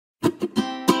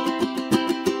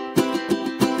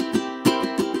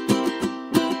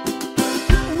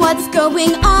what's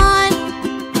going on?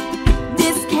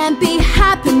 This can't be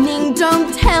happening,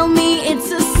 don't tell me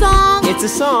it's a song. It's a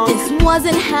song. This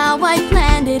wasn't how I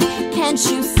planned it. Can't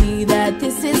you see that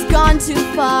this has gone too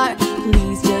far?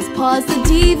 Please just pause the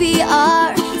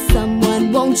DVR.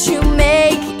 Someone, won't you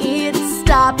make it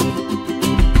stop?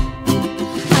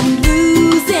 I'm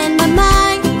losing my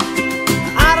mind.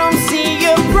 I don't see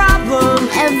your problem.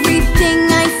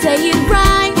 Everything I say it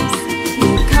rhymes.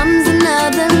 Here comes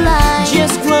another line.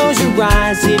 Just close your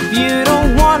eyes if you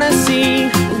don't wanna see.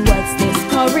 What's this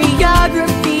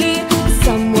choreography?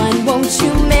 Someone, won't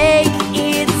you make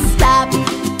it stop?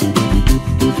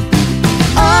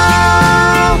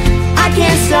 Oh, I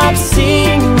can't stop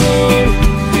singing.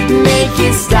 Make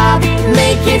it stop,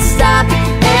 make it stop.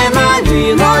 Am I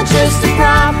real or just a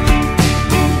prop?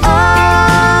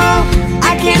 Oh,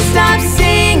 I can't stop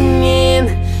singing.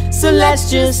 So let's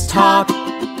just talk.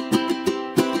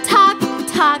 Talk,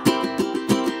 talk.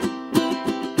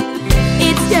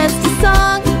 It's just a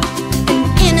song,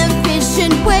 an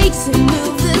inefficient way to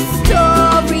move the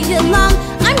story along.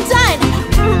 I'm done.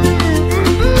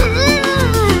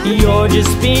 You're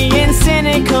just being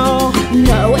cynical.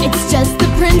 No, it's just the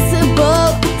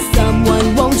principle.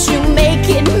 Someone, won't you make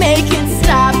it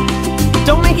stop?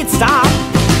 Don't make it stop.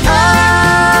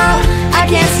 Oh, I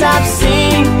can't stop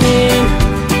singing.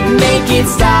 Make it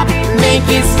stop, make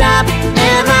it stop.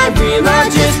 Am I real or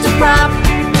just a prop?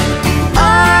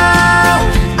 Oh,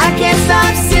 I can't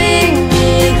stop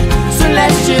singing. So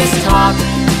let's just talk.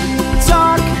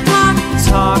 Talk, talk,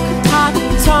 talk, talk,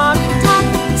 talk,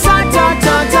 talk, talk,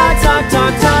 talk, talk, talk,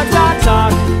 talk, talk, talk,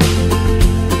 talk.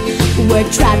 We're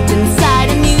trapped inside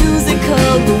a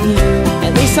musical review.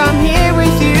 At least I'm here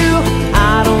with you.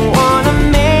 I don't wanna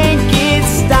make it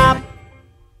stop.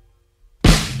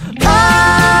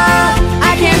 Oh,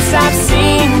 I can't stop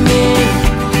singing.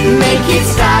 Make it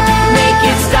stop, make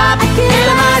it stop.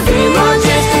 Am I real or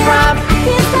just a prop?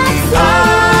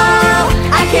 Oh,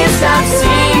 I can't stop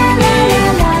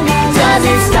singing. Does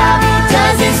it stop?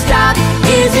 Does it stop?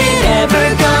 Is it ever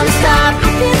gonna stop?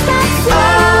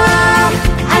 Oh,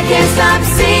 I can't stop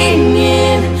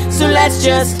singing. So let's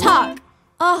just Talk.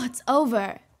 Oh, it's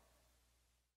over.